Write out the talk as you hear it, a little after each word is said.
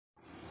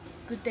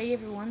Good day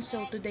everyone.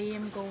 So today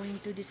I'm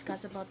going to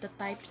discuss about the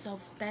types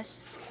of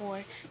test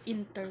score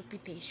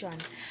interpretation.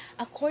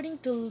 According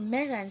to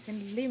Merans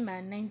and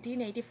Lehman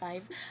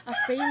 1985, a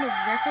frame of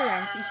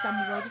reference is some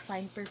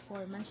well-defined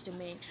performance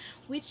domain,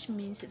 which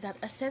means that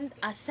a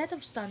set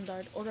of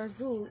standard or a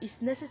rule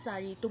is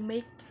necessary to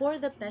make for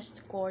the test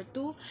score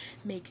to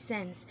make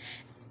sense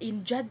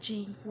in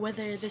judging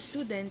whether the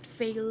student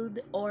failed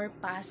or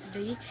passed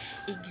the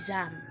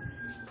exam.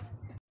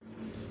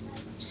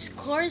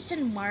 Scores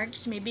and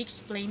marks may be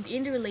explained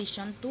in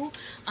relation to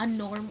a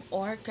norm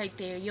or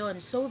criterion.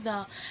 So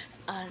the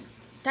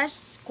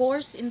test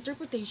scores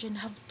interpretation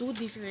have two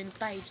different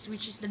types,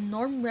 which is the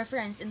norm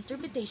reference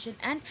interpretation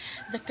and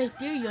the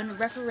criterion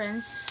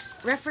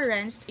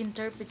referenced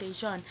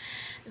interpretation.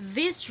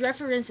 These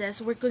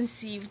references were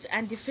conceived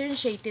and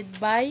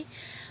differentiated by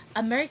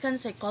American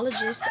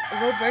psychologist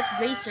Robert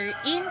Glaser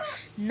in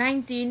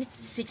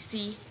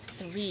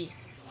 1963.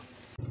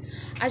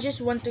 I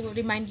just want to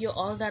remind you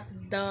all that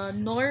the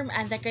norm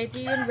and the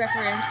criterion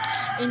reference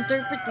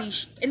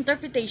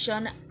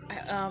interpretation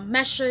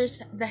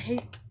measures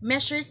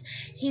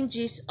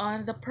hinges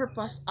on the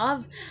purpose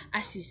of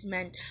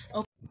assessment.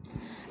 Okay.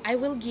 I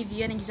will give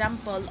you an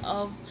example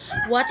of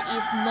what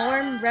is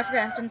norm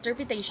reference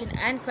interpretation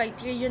and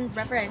criterion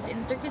reference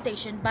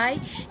interpretation by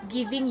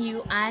giving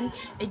you an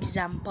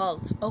example.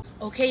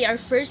 Okay, our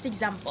first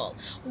example.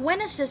 When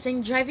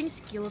assessing driving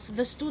skills,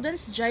 the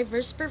student's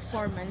driver's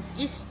performance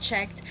is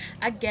checked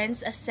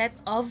against a set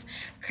of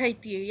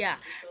criteria,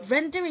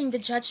 rendering the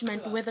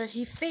judgment whether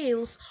he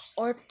fails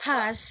or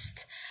pass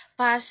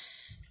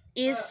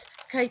is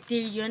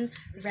criterion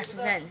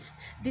reference.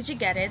 Did you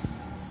get it?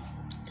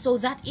 So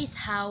that is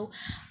how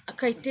a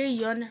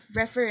criterion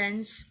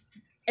reference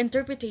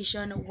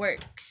interpretation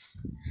works.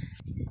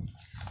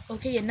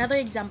 Okay, another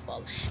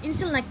example. In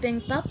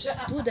selecting top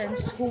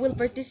students who will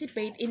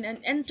participate in an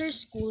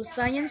inter-school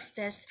science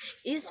test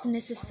is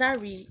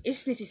necessary.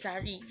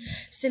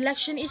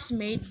 Selection is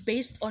made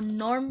based on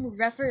norm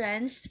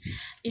referenced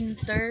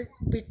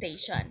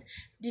interpretation.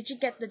 Did you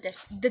get the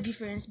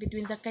difference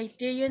between the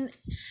criterion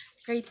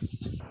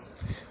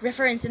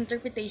reference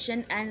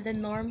interpretation and the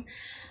norm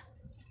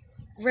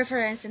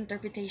reference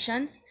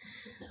interpretation?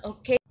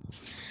 Okay,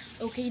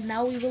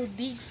 now we will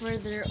dig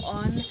further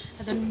on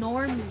the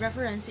norm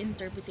reference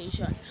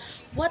interpretation.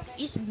 What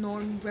is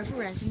norm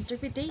reference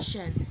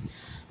interpretation?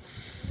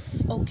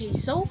 Okay,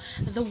 so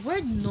the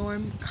word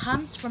norm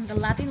comes from the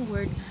Latin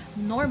word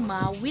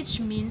norma, which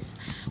means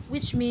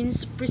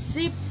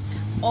precept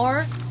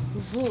or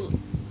rule.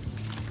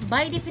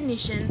 By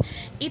definition,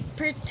 it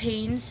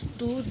pertains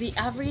to the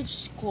average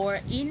score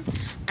in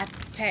a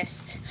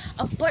test.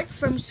 Apart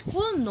from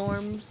school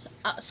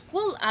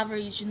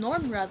average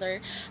norm rather,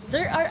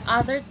 there are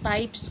other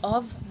types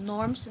of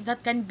norms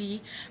that can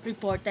be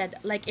reported,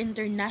 like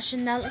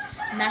international,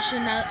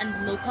 national,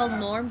 and local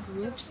norm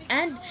groups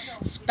and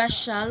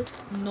special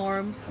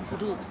norm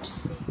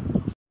groups.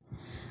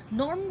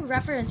 Norm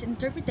reference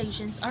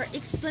interpretations are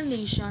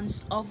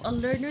explanations of a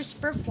learner's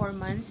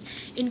performance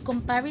in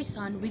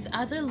comparison with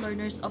other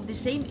learners of the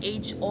same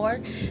age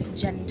or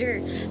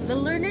gender. The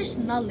learner's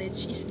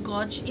knowledge is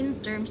gauged in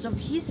terms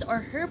of his or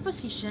her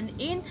position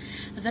in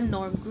the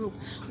norm group.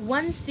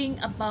 One thing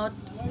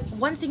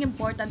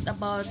important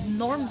about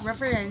norm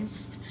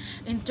referenced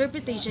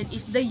interpretation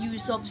is the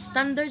use of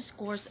standard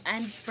scores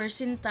and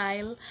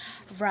percentile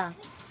rank.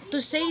 To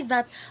say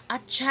that a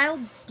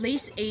child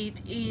placed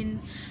 8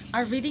 in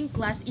a reading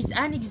class is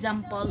an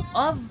example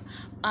of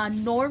a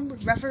norm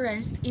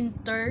referenced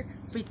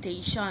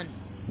interpretation.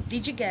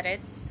 Did you get it?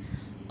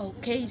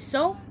 Okay,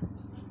 so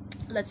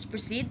let's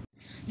proceed.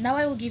 Now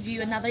I will give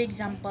you another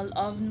example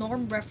of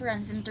norm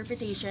reference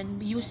interpretation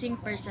using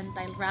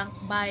percentile rank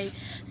by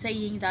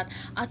saying that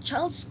a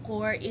child's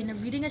score in a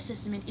reading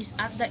assessment is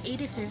at the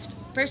 85th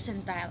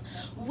percentile,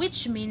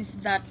 which means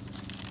that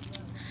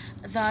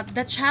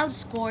the child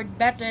scored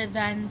better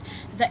than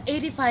the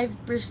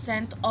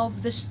 85%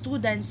 of the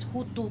students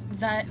who took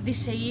the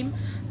same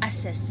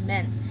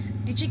assessment.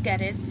 Did you get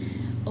it?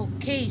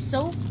 Okay,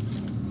 so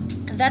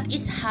that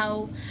is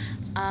how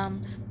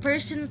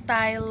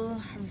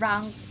percentile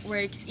rank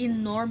works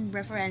in norm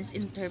reference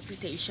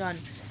interpretation.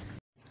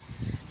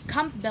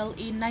 Campbell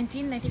in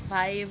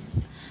 1995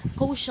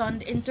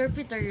 cautioned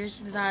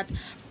interpreters that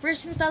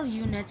percentile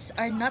units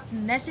are not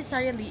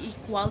necessarily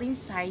equal in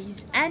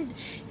size, and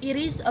it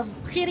is of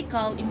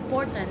critical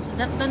importance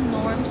that the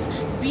norms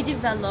be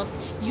developed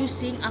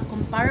using a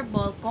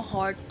comparable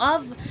cohort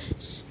of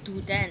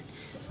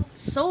students.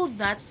 So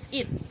that's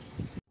it.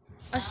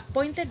 As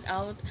pointed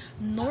out,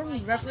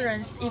 norm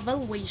referenced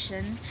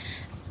evaluation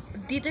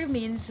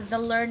determines the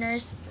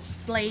learner's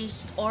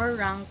place or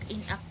rank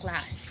in a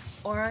class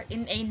or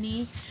in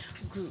any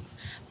group.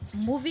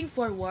 Moving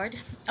forward,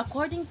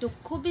 according to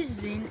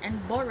Kubizin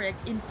and Borek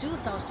in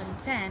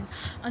 2010,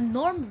 a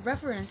norm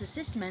reference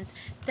assessment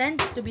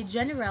tends to be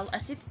general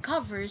as it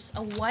covers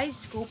a wide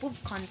scope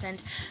of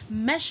content,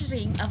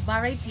 measuring a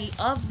variety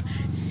of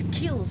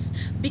skills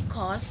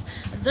because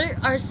there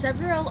are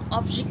several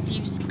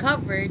objectives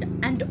covered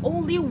and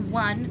only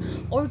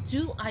one or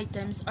two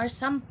items are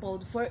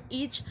sampled for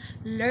each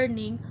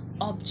learning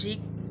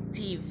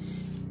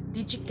objectives.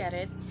 Did you get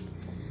it?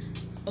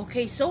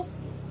 Okay, so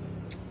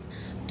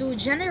to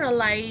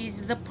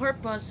generalize, the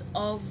purpose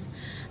of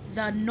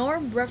the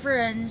norm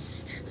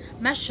referenced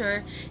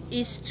measure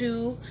is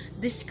to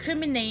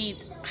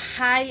discriminate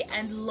high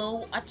and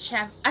low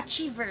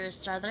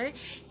achievers rather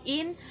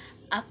in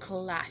a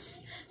class.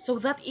 So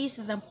that is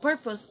the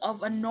purpose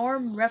of a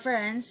norm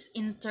reference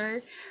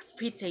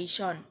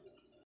interpretation.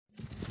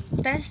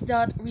 Test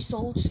that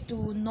results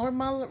to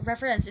normal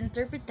reference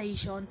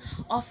interpretation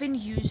often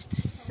used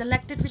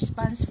selected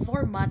response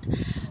format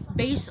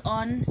based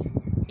on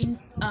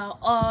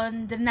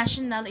the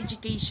national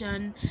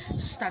education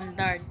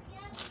standard.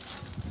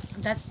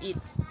 That's it.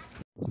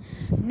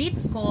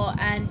 Nitko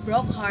and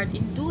Brockhart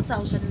in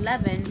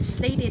 2011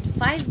 stated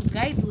five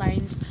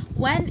guidelines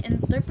when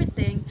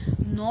interpreting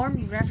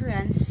norm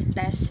reference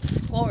test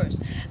scores.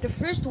 The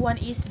first one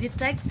is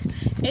detect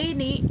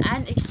any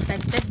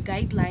unexpected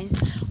guidelines,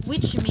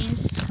 which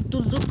means to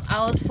look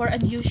out for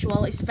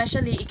unusual,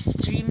 especially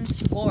extreme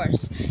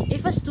scores.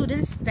 If a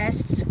student's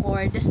test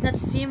score does not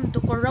seem to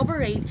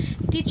corroborate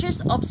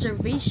teacher's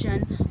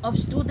observation of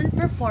student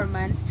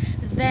performance,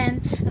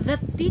 then the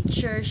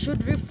teacher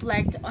should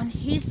reflect on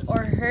his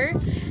or her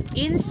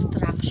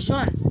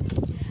instruction.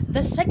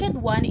 The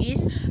second one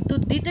is to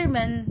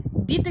determine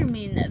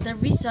the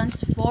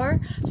reasons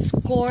for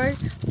score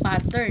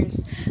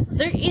patterns.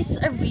 There is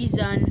a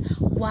reason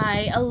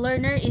why a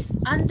learner is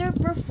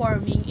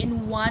underperforming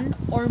in one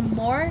or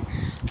more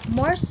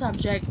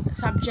subject.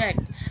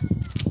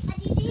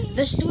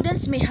 The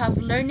students may have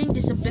learning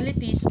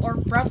disabilities or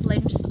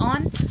problems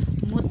on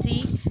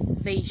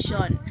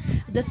motivation.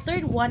 The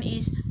third one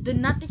is do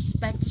not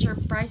expect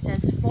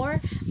surprises for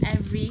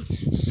every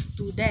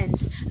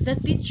student. The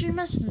teacher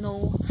must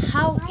know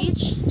how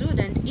each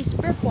student is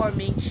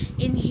performing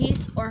in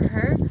his or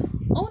her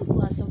own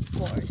class, of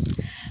course.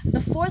 The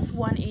fourth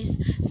one is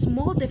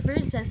small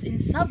differences in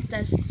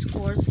subtest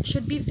scores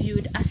should be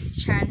viewed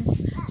as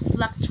chance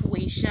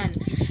fluctuation.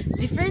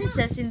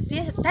 Differences in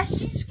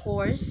test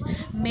scores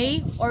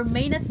may or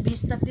may not be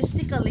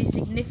statistically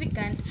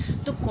significant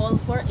to call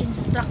for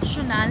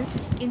instructional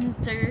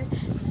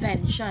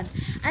intervention.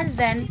 And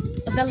then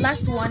the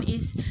last one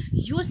is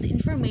use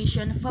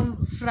information from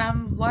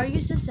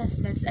various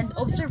assessments and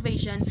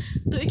observation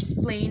to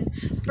explain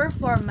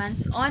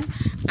performance on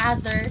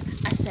other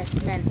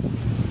assessment.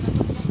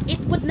 It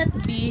would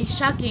not be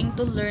shocking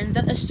to learn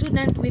that a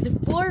student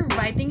with poor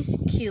writing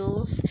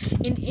skills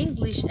in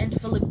English and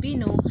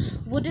Filipino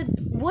would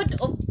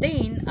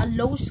obtain a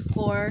low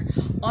score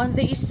on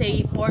the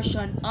essay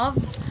portion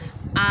of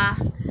a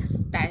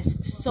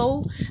test.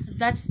 So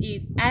that's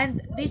it.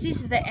 And this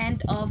is the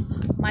end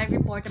of my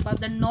report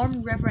about the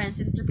norm reference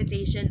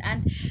interpretation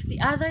and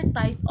the other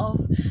type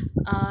of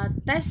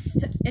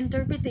test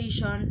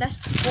interpretation,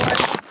 test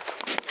score.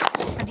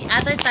 The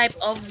other type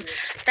of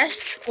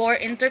test score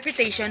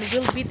interpretation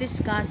will be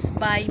discussed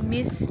by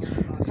Miss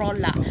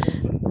Rolla.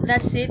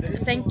 That's it.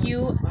 Thank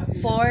you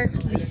for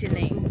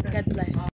listening. God bless.